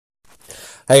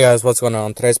Hey guys, what's going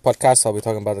on? Today's podcast, I'll be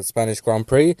talking about the Spanish Grand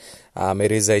Prix.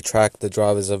 It is a track the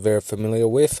drivers are very familiar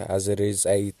with, as it is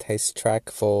a test track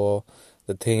for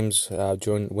the teams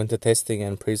during winter testing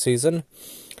and preseason.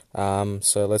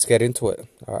 So let's get into it.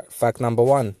 All right, fact number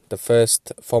one: the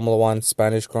first Formula One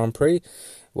Spanish Grand Prix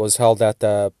was held at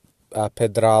the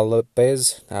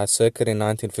Pedralbes circuit in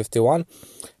 1951,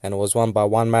 and it was won by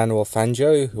Juan Manuel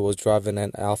Fangio, who was driving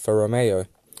an Alfa Romeo.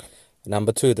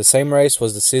 Number two, the same race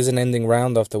was the season-ending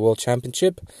round of the World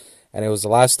Championship, and it was the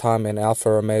last time an Alfa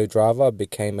Romeo driver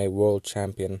became a world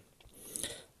champion.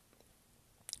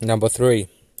 Number three,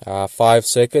 5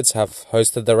 circuits have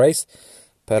hosted the race: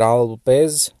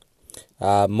 Peralbes,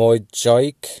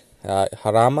 Montjuic,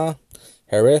 Jarama,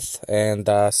 Jerez, and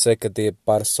Circuit de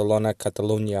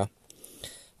Barcelona-Catalonia.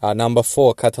 Number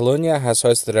 4, Catalonia has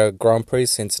hosted a Grand Prix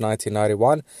since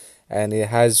 1991, and it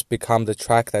has become the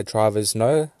track that drivers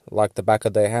know like the back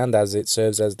of their hand, as it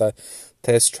serves as the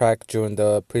test track during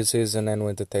the preseason and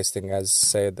winter testing, as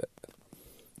said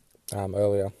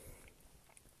earlier.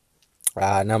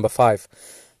 Number 5,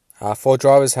 4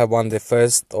 drivers have won their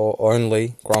first or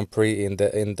only Grand Prix in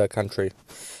the country.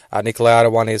 Niki Lauda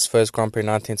won his first Grand Prix in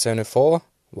 1974,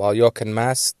 while Jochen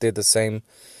Mass did the same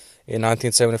in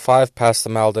 1975. Pastor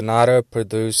Maldonado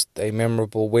produced a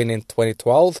memorable win in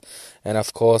 2012, and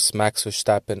of course Max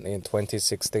Verstappen in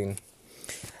 2016.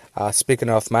 Speaking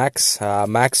of Max,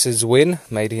 Max's win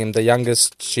made him the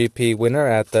youngest GP winner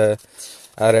at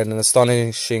an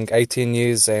astonishing 18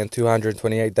 years and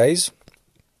 228 days.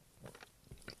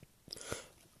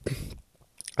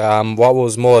 What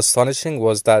was more astonishing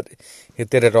was that he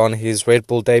did it on his Red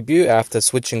Bull debut after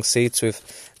switching seats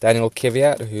with Daniel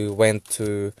Kvyat, who went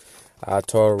to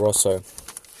Toro Rosso.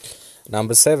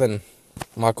 Number 7,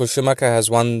 Michael Schumacher has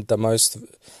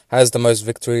the most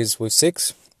victories with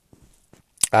 6.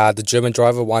 The German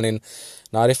driver won in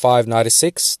 95,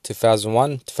 96,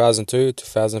 2001, 2002,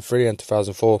 2003, and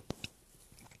 2004.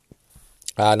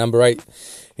 Number 8,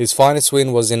 his finest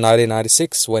win was in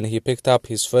 1996 when he picked up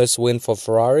his first win for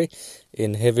Ferrari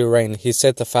in heavy rain. He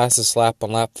set the fastest lap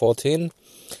on lap 14,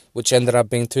 which ended up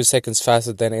being 2 seconds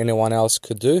faster than anyone else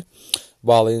could do,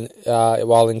 while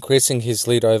increasing his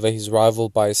lead over his rival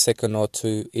by a second or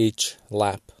two each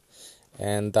lap.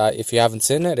 And if you haven't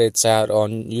seen it, it's out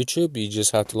on YouTube. You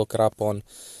just have to look it up on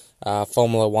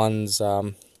Formula One's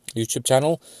YouTube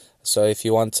channel. So if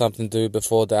you want something to do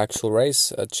before the actual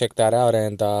race, check that out,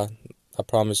 and I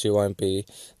promise you won't be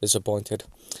disappointed.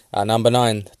 Number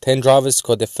 9, 10 drivers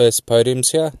scored their first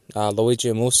podiums here: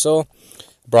 Luigi Musso,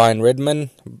 Brian Redman,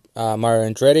 Mario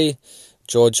Andretti,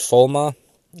 George Follmer,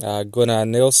 Gunnar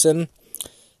Nielsen,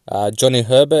 Johnny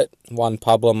Herbert, Juan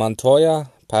Pablo Montoya,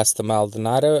 Pastor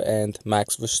Maldonado, and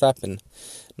Max Verstappen.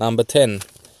 Number 10,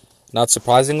 not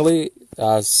surprisingly,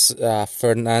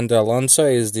 Fernando Alonso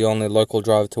is the only local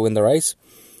driver to win the race.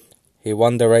 He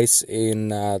won the race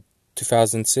in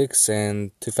 2006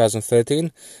 and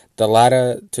 2013. The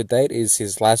latter to date is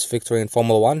his last victory in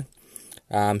Formula One.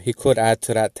 He could add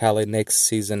to that tally next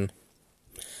season.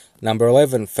 Number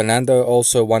 11, Fernando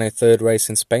also won a third race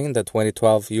in Spain, the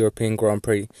 2012 European Grand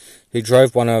Prix. He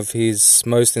drove one of his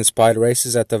most inspired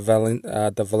races at the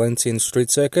Valencian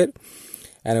street circuit,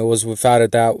 and it was without a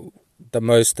doubt the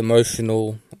most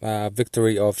emotional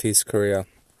victory of his career.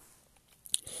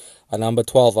 Number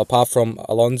 12, apart from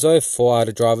Alonso, 4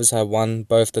 other drivers have won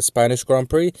both the Spanish Grand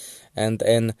Prix and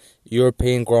an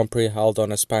European Grand Prix held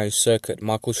on a Spanish circuit.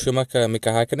 Michael Schumacher and Mika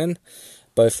Häkkinen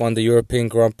both won the European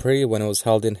Grand Prix when it was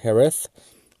held in Jerez,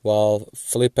 while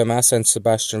Felipe Massa and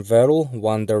Sebastian Vettel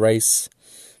won the race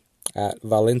at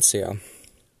Valencia.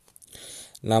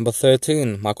 Number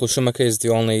 13, Michael Schumacher is the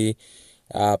only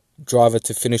driver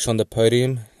to finish on the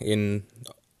podium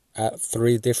at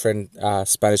 3 different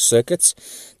Spanish circuits.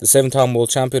 The 7-time world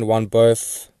champion won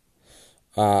both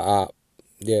on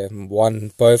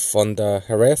the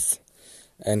Jerez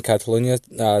and Catalonia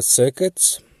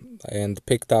circuits, and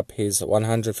picked up his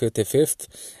 155th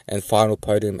and final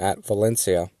podium at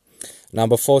Valencia.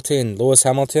 Number 14, Lewis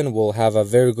Hamilton will have a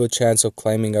very good chance of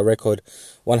claiming a record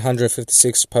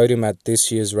 156th podium at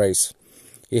this year's race.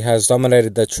 He has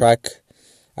dominated the track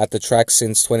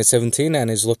since 2017 and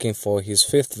is looking for his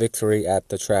 5th victory at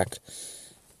the track.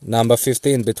 Number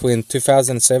 15, between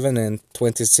 2007 and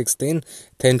 2016,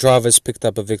 10 drivers picked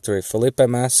up a victory: Felipe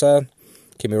Massa,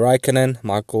 Kimi Räikkönen,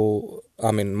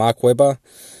 Mark Webber,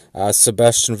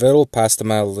 Sebastian Vettel, Pastor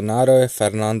Maldonado,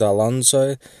 Fernando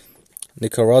Alonso,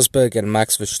 Nico Rosberg, and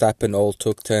Max Verstappen all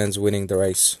took turns winning the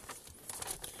race.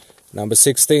 Number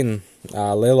 16,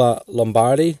 Leila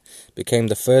Lombardi became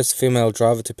the first female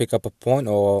driver to pick up a point,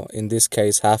 or in this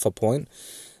case half a point,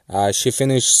 She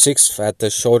finished 6th at the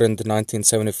shortened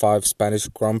 1975 Spanish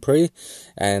Grand Prix,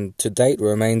 and to date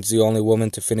remains the only woman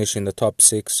to finish in the top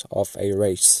 6 of a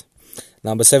race.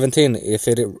 Number 17, if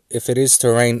it is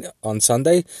to rain on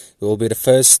Sunday, it will be the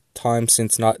first time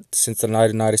since the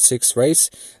 1996 race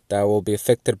that will be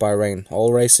affected by rain.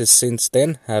 All races since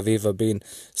then have either been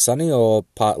sunny or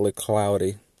partly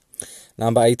cloudy.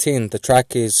 Number 18, the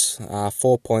track is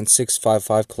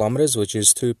 4.655 kilometers, which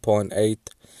is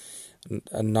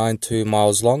 2.892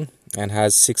 miles long, and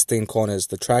has 16 corners.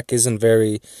 The track isn't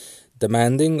very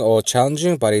demanding or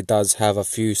challenging, but it does have a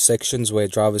few sections where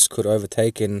drivers could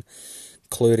overtake,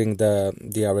 including the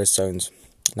DRS zones.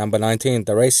 Number 19,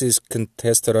 the race is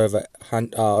contested over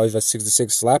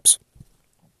 66 laps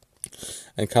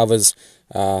and covers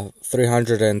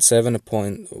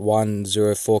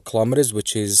 307.104 kilometers,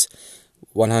 which is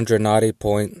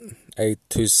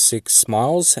 190.826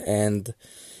 miles, and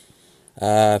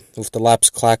with the laps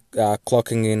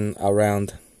clocking in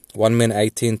around 1 minute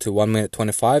 18 to 1 minute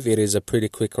 25, it is a pretty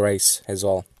quick race as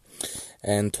well.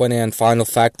 And 20 and final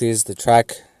fact is the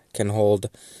track can hold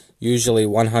usually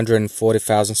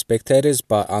 140,000 spectators,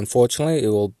 but unfortunately it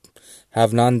will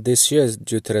have none this year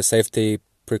due to the safety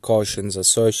precautions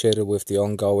associated with the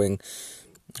ongoing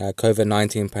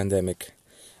COVID-19 pandemic.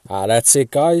 That's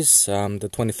it, guys. The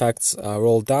 20 facts are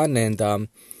all done, and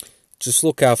just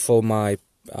look out for my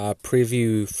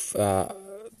preview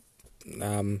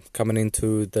coming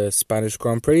into the Spanish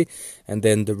Grand Prix, and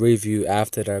then the review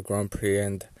after the Grand Prix.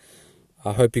 And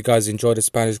I hope you guys enjoy the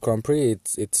Spanish Grand Prix.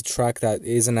 It's a track that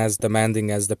isn't as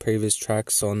demanding as the previous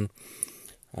tracks on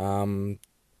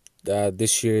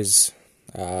this year's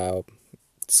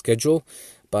schedule,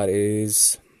 but it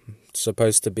is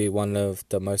supposed to be one of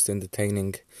the most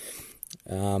entertaining.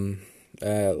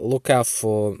 Look out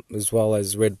for, as well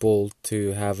as Red Bull,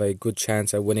 to have a good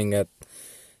chance at winning at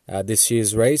this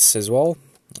year's race as well.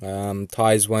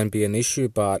 Tyres won't be an issue,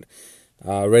 but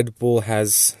Red Bull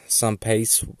has some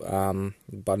pace,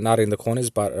 but not in the corners,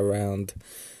 but around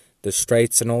the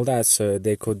straights and all that, so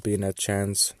there could be a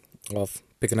chance of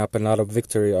picking up another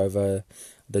victory over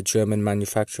the German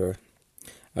manufacturer.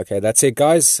 Okay, that's it,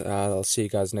 guys. I'll see you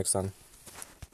guys next time.